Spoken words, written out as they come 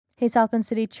Hey, South Bend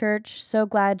City Church, so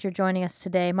glad you're joining us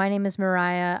today. My name is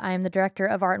Mariah. I am the Director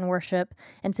of Art and Worship,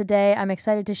 and today I'm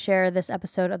excited to share this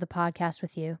episode of the podcast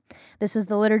with you. This is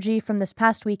the liturgy from this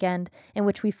past weekend in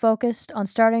which we focused on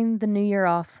starting the new year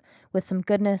off with some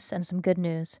goodness and some good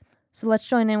news. So let's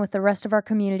join in with the rest of our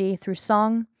community through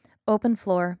song, open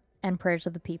floor, and prayers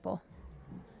of the people.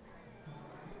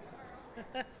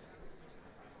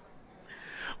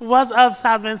 What's up,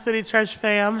 South Bend City Church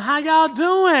fam? How y'all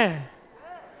doing?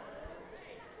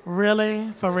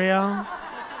 Really? For real?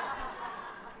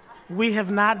 We have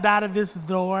not dotted this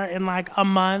door in like a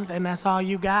month, and that's all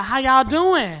you got? How y'all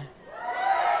doing?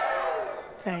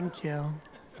 Thank you.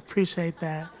 Appreciate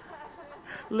that.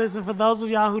 Listen, for those of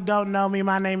y'all who don't know me,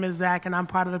 my name is Zach, and I'm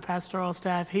part of the pastoral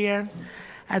staff here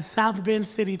at South Bend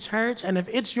City Church. And if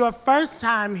it's your first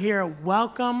time here,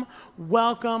 welcome,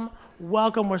 welcome,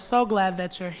 welcome. We're so glad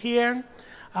that you're here.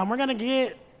 We're going to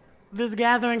get this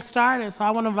gathering started, so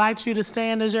I want to invite you to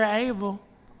stand as you're able.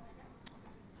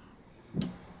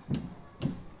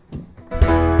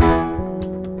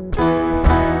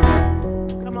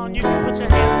 Come on, you can put your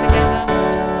hands together.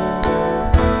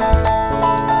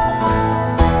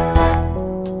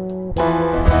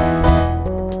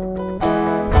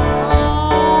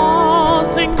 Oh,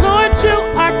 sing, Lord, you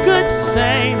are good.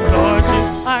 Sing, Lord, you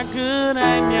are good,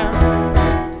 and you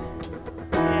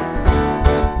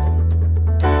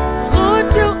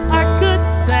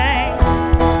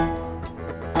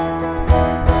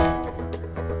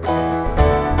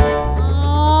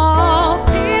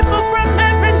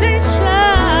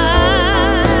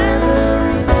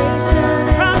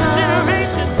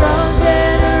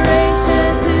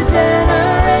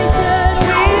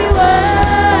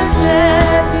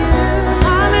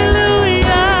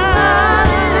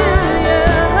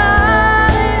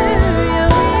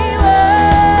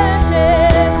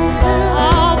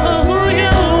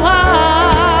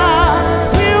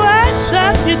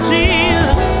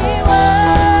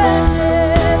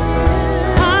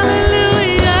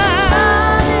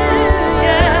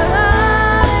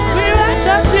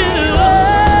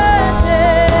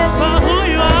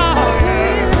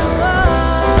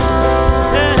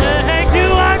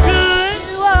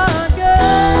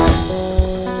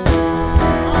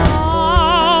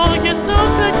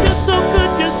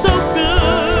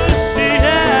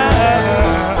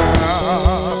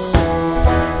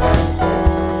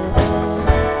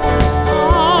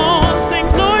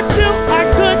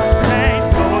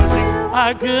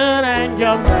good and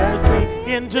your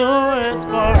mercy endures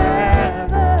forever.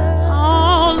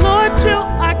 Oh, Lord, you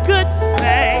are good,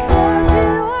 say. Lord,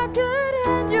 you are good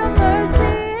and your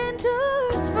mercy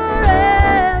endures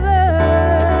forever.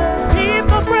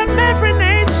 People from every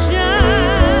nation,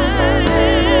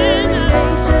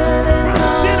 from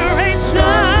generation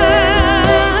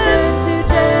to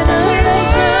generation, we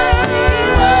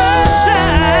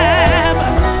worship.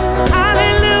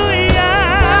 Hallelujah.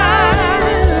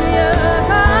 Hallelujah,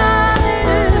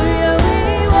 hallelujah, we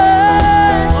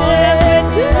worship.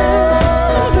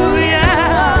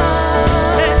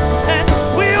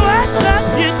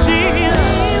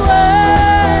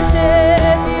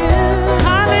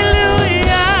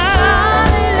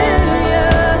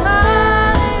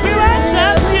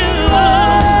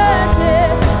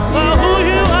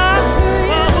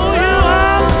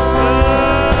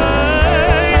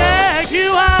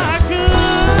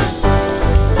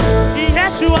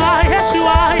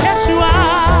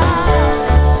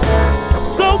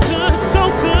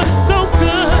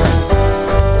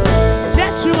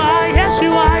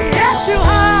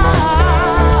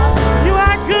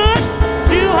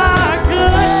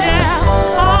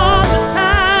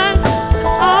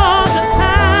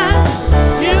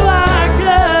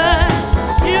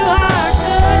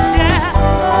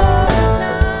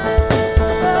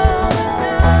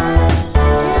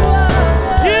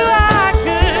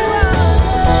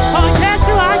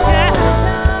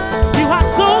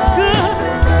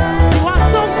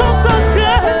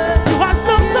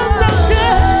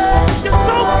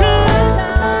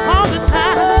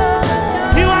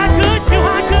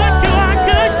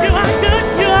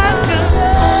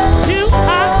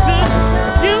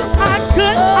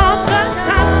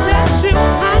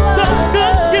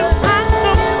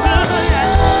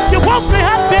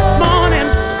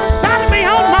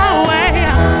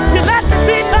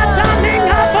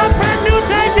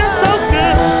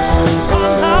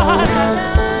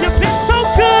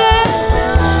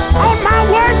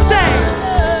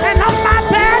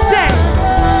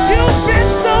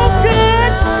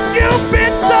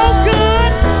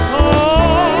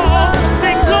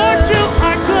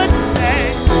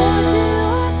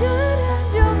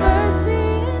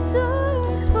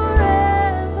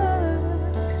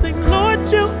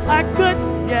 Lord, you are good,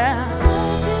 yeah.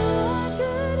 Lord, you are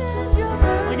good and your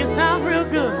mercy Make it sound real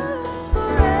good. endures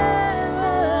forever.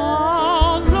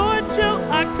 Oh, Lord, you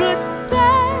are good,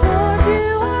 say. Lord,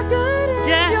 you are good and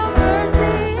Yeah. your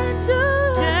mercy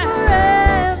endures Yeah.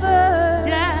 forever.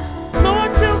 Yeah,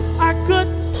 Lord, you are good,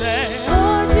 say.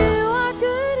 Lord, you are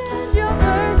good and your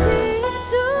mercy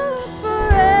endures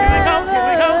forever. Here we go, here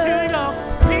we go, here we go.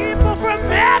 People from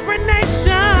every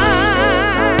nation,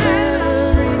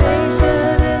 Every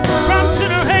nation and from tongue,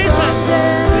 generation.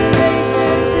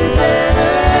 generation to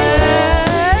generation,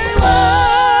 we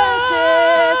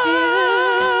worship you.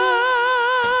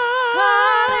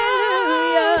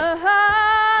 Hallelujah,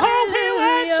 hallelujah,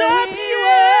 worship we you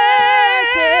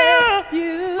worship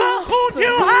you for who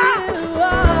you are.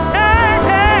 Hey,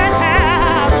 Hey, hey,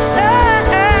 hey,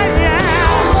 hey, yeah.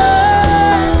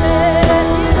 worship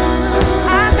you.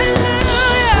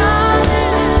 Hallelujah.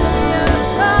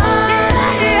 Hallelujah,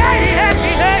 Yeah, yeah,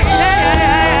 yeah,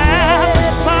 yeah.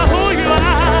 For who you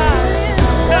are.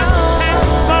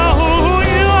 For who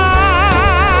you are.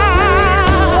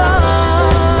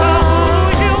 For who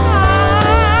you are.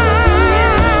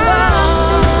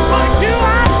 For you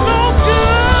are so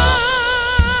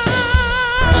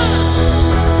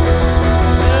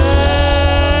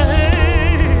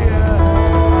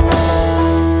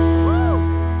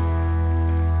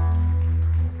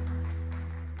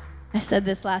I said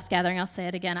this last gathering, I'll say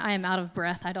it again. I am out of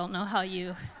breath. I don't know how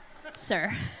you,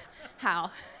 sir.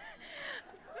 How?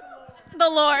 The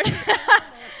Lord.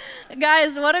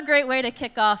 Guys, what a great way to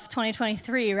kick off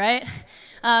 2023, right?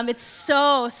 It's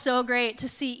so great to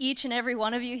see each and every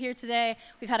one of you here today.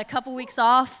 We've had a couple weeks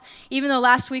off. Even though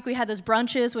last week we had those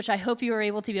brunches, which I hope you were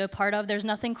able to be a part of, there's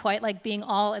nothing quite like being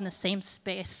all in the same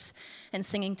space and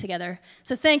singing together.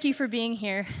 So thank you for being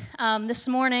here. This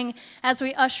morning, as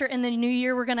we usher in the new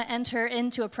year, we're going to enter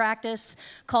into a practice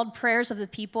called Prayers of the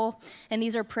People. And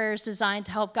these are prayers designed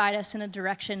to help guide us in a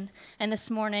direction. And this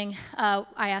morning, I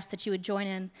ask that you would join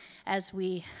in as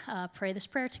we pray this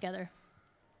prayer together.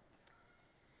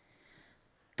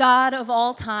 God of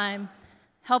all time,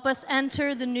 help us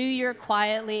enter the new year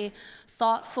quietly,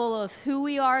 thoughtful of who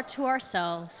we are to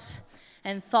ourselves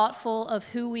and thoughtful of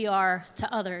who we are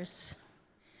to others.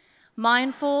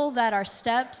 Mindful that our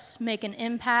steps make an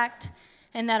impact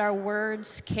and that our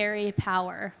words carry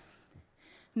power.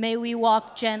 May we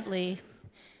walk gently.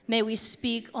 May we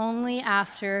speak only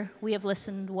after we have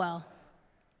listened well.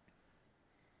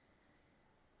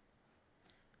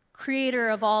 Creator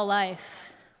of all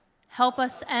life, help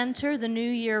us enter the new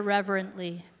year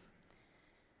reverently,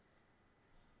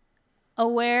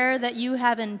 aware that you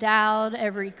have endowed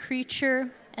every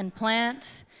creature and plant,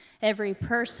 every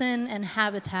person and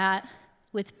habitat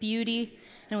with beauty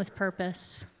and with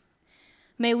purpose.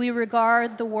 May we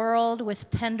regard the world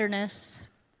with tenderness.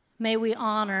 May we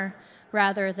honor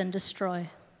rather than destroy.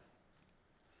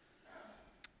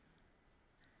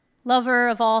 Lover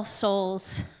of all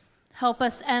souls, help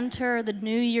us enter the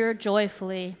new year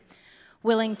joyfully,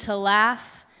 willing to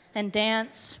laugh and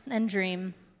dance and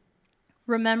dream,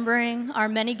 remembering our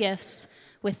many gifts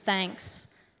with thanks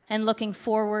and looking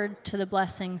forward to the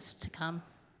blessings to come.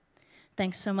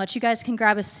 Thanks so much. You guys can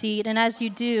grab a seat, and as you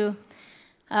do,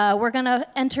 we're going to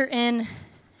enter in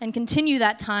and continue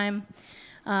that time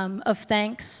of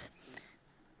thanks.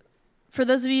 For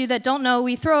those of you that don't know,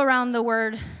 we throw around the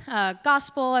word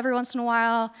gospel every once in a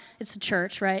while. It's a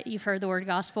church, right? You've heard the word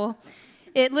gospel.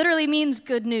 It literally means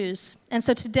good news. And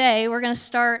so today, we're going to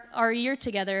start our year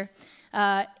together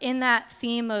in that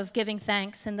theme of giving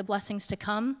thanks and the blessings to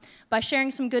come by sharing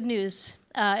some good news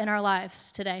in our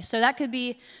lives today. So that could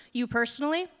be you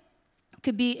personally,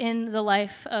 could be in the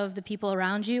life of the people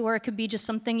around you, or it could be just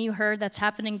something you heard that's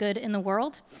happening good in the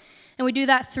world. And we do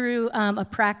that through a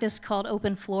practice called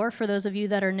Open Floor, for those of you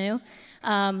that are new.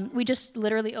 We just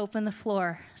literally open the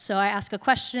floor. So I ask a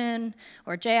question,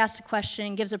 or Jay asks a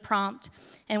question, gives a prompt,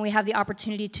 and we have the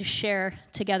opportunity to share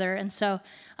together. And so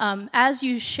as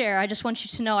you share, I just want you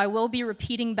to know I will be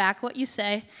repeating back what you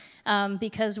say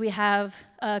because we have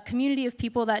a community of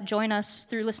people that join us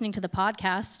through listening to the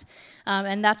podcast,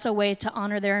 and that's a way to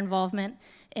honor their involvement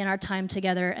in our time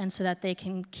together and so that they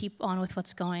can keep on with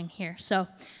what's going here. So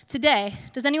today,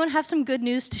 does anyone have some good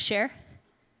news to share?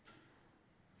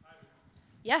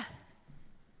 Yeah.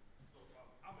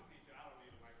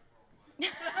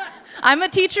 I'm a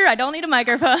teacher, I don't need a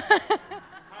microphone.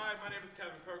 Hi, my name is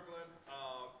Kevin Kirkland.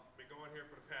 Been going here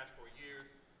for the past 4 years.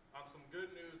 Some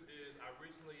good news is I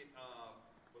recently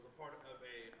was a part of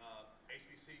a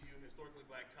HBCU, Historically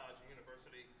Black College and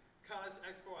University College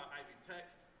Expo at Ivy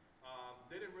Tech.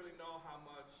 Didn't really know how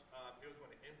much it was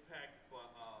going to impact,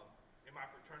 but in my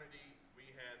fraternity, we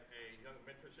had a young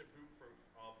leadership group for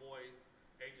boys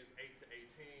ages 8 to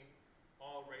 18.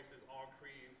 All races, all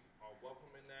creeds are welcome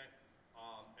in that.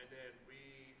 And then we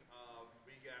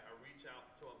got a reach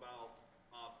out to about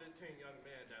 15 young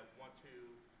men that want to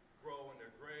grow in their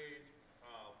grades,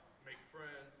 make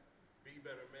friends, be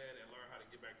better men, and learn how to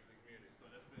get back to the community. So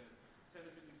that's been 10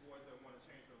 to 50 boys that want to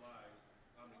change their lives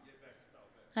to get back to South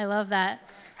Bend. I love that.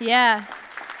 Yeah.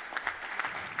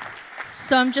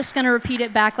 So I'm just going to repeat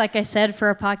it back, like I said, for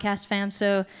our podcast fam.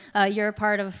 So you're a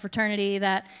part of a fraternity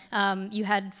that you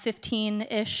had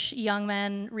 15-ish young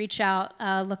men reach out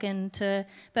looking to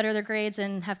better their grades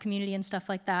and have community and stuff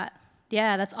like that.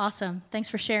 Yeah, that's awesome. Thanks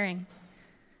for sharing.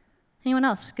 Anyone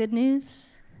else? Good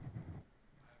news?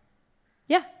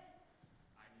 Yeah.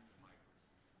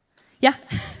 Yeah,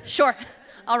 sure.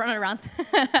 I'll run it around.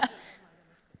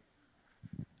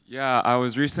 Yeah, I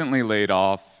was recently laid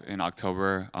off in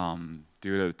October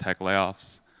due to the tech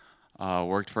layoffs.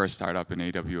 Worked for a startup in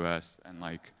AWS, and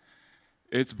like,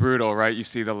 it's brutal, right? You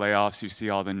see the layoffs, you see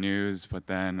all the news, but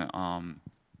then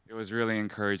it was really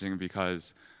encouraging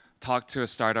because talked to a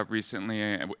startup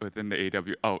recently within the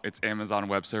it's Amazon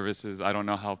Web Services. I don't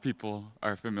know how people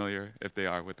are familiar, if they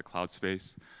are, with the cloud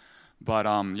space. But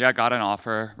yeah, got an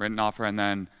offer, written offer, and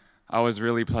then I was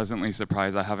really pleasantly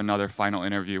surprised. I have another final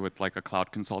interview with like a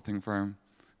cloud consulting firm.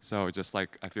 So just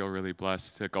like, I feel really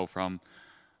blessed to go from,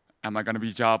 am I gonna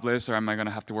be jobless or am I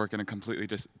gonna have to work in a completely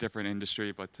different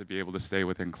industry, but to be able to stay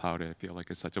within cloud, I feel like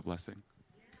it's such a blessing.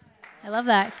 I love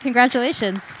that.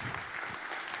 Congratulations.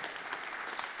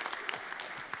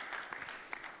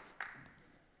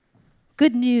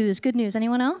 Good news, good news.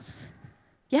 Anyone else?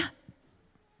 Yeah.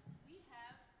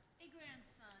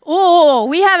 Oh,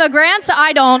 we have a grandson.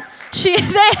 I don't. They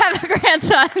have a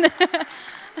grandson.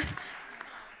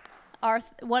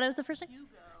 What is the first name?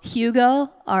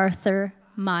 Hugo Arthur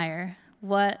Meyer.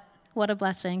 What a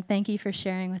blessing. Thank you for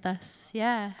sharing with us.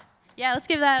 Yeah. Yeah, let's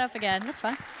give that up again. That's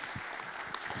fun.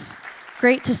 It's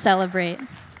great to celebrate.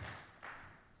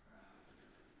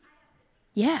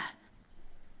 Yeah.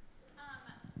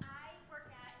 I work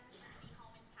at a maternity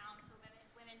home in town for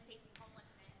women facing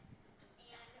homelessness.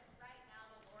 And right now,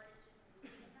 the Lord is just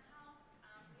moving in the house.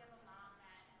 We have a mom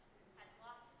that has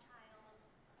lost a child,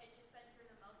 has just been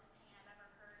through the most pain I've ever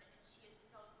heard, and she is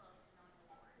so close to knowing the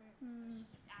Lord. So she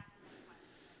keeps asking this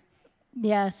question every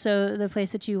day. Yeah, so the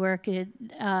place that you work,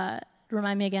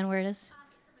 remind me again where it is? It's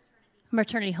a maternity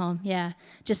Maternity home, home. yeah.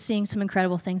 Just seeing some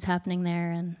incredible things happening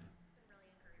there, and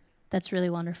that's really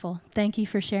wonderful. Thank you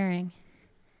for sharing.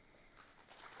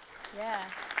 Yeah.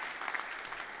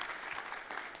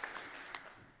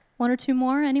 One or two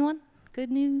more, anyone?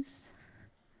 Good news?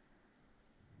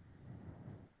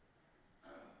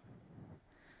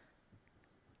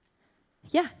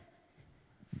 Yeah.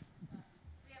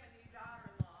 We have a new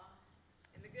daughter-in-law,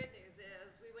 and the good news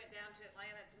is we went down to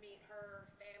Atlanta to meet her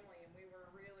family, and we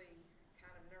were really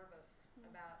kind of nervous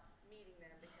about meeting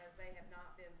them because they have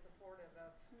not been supportive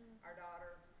of our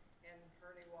daughter and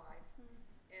her new wife.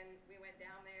 And we went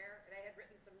down there. They had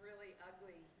written some really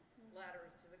ugly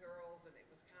letters to the girls, and it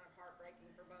was kind of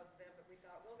heartbreaking for both of them. But we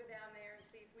thought we'll go down there and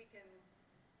see if we can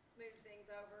smooth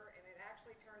things over, and it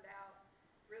actually turned out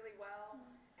really well.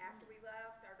 After we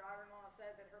left, our daughter-in-law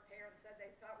said that her parents said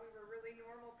they thought we were really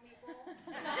normal people.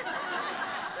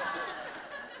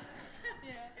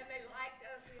 And they liked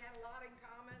us. We had a lot in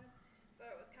common. So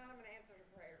it was kind of an answer to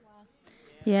prayers. Wow.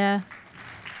 Yeah,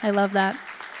 I love that.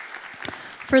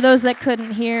 For those that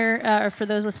couldn't hear, or for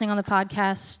those listening on the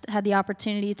podcast, had the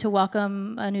opportunity to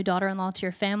welcome a new daughter-in-law to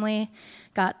your family,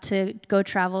 got to go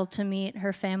travel to meet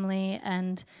her family,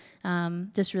 and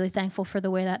just really thankful for the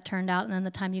way that turned out and then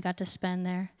the time you got to spend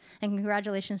there. And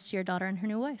congratulations to your daughter and her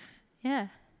new wife. Yeah.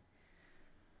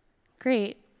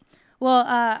 Great. Well,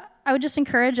 I would just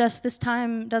encourage us, this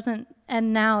time doesn't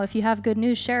end now. If you have good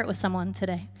news, share it with someone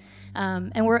today.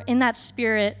 And we're in that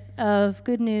spirit of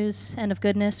good news and of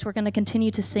goodness. We're going to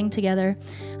continue to sing together.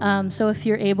 So if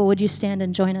you're able, would you stand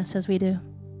and join us as we do?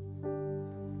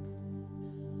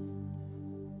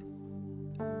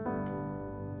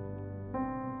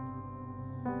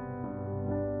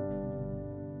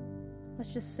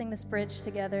 Let's just sing this bridge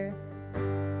together.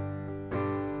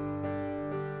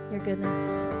 Your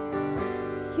goodness.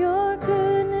 Your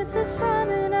goodness is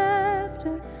running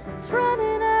after, it's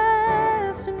running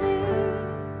after me.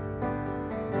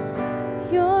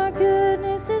 Your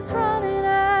goodness is running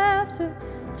after,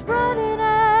 it's running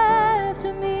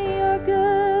after me. Your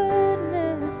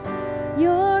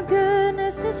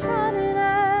goodness is running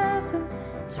after,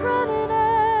 it's running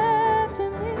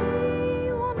after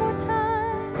me. One more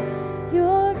time.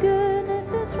 Your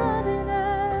goodness is running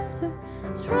after,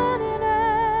 it's running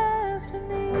after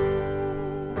me.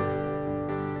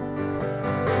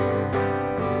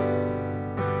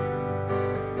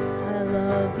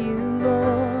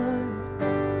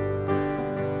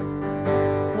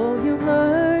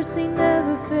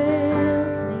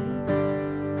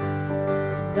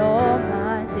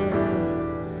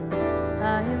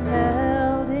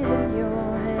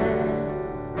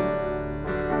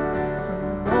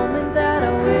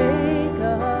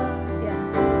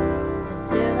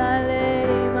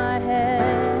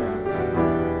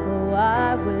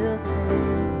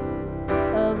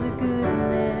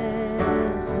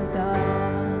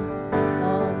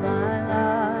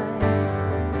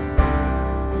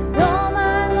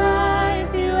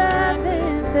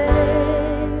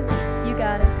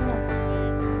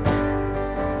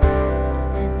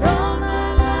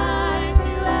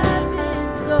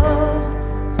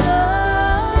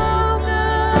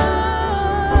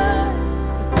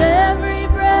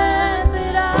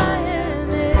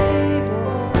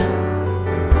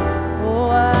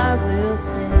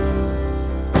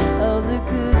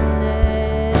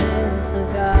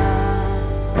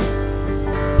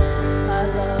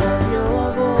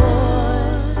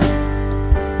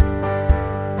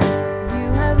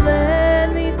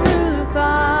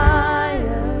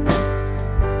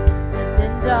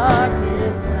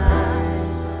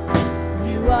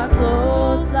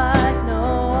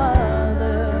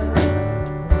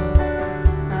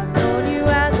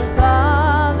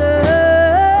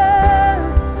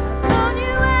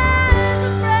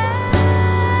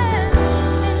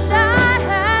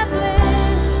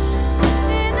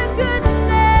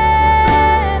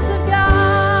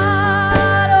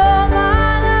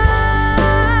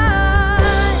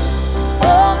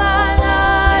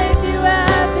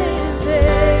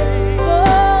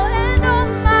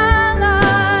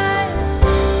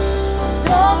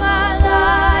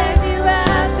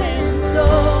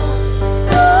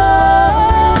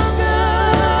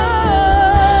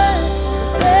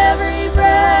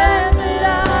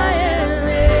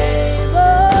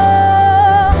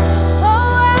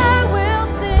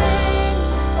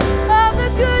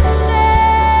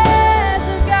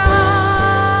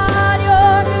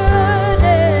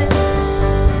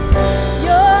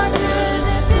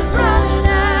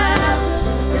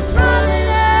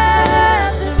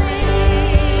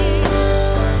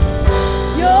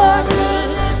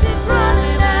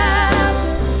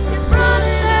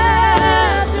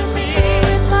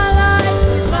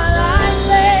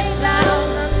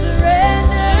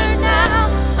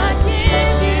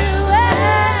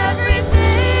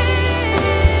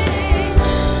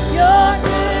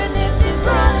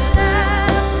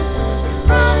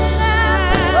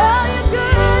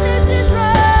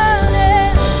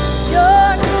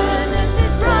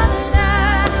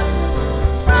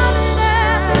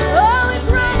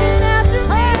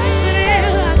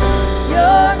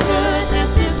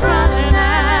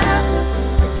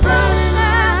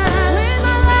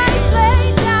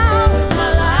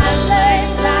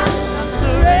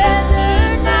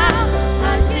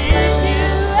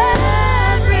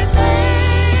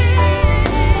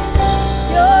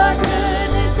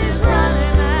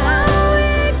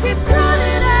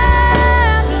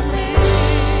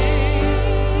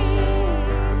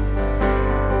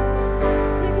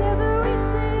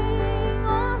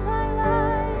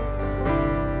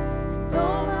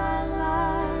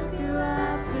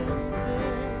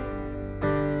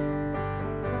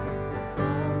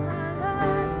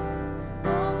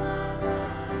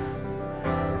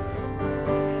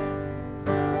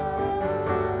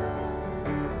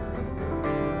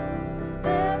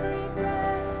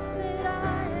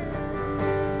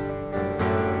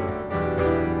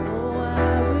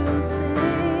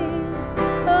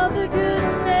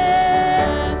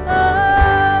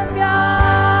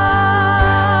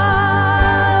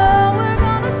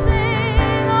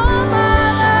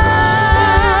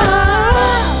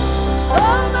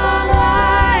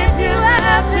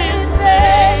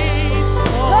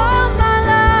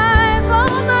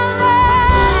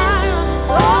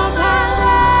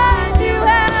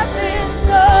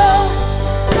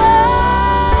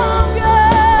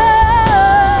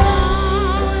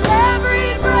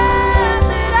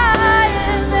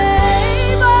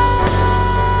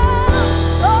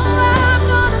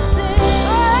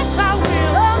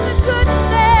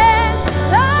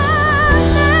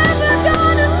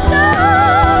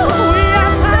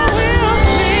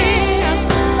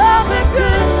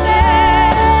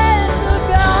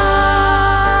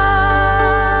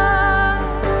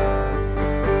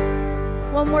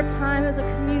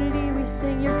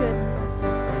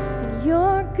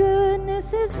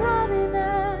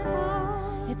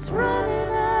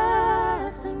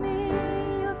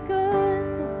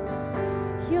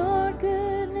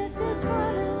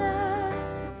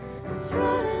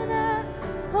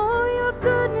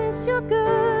 goodness, your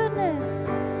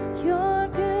goodness, your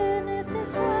goodness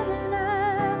is running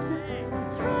after,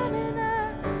 it's running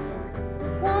after.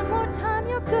 One more time,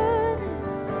 your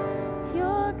goodness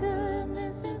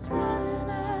is running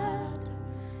after,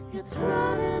 it's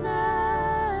running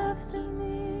after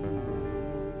me.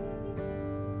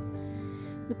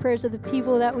 The prayers of the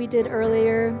people that we did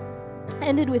earlier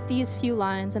ended with these few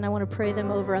lines, and I want to pray them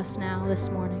over us now this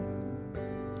morning.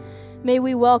 May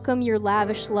we welcome your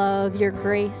lavish love, your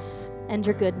grace, and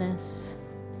your goodness.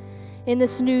 In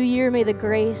this new year, may the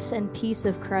grace and peace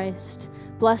of Christ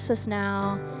bless us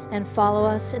now and follow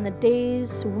us in the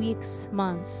days, weeks,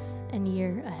 months, and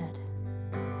year ahead.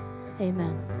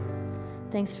 Amen.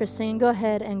 Thanks for singing. Go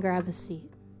ahead and grab a seat.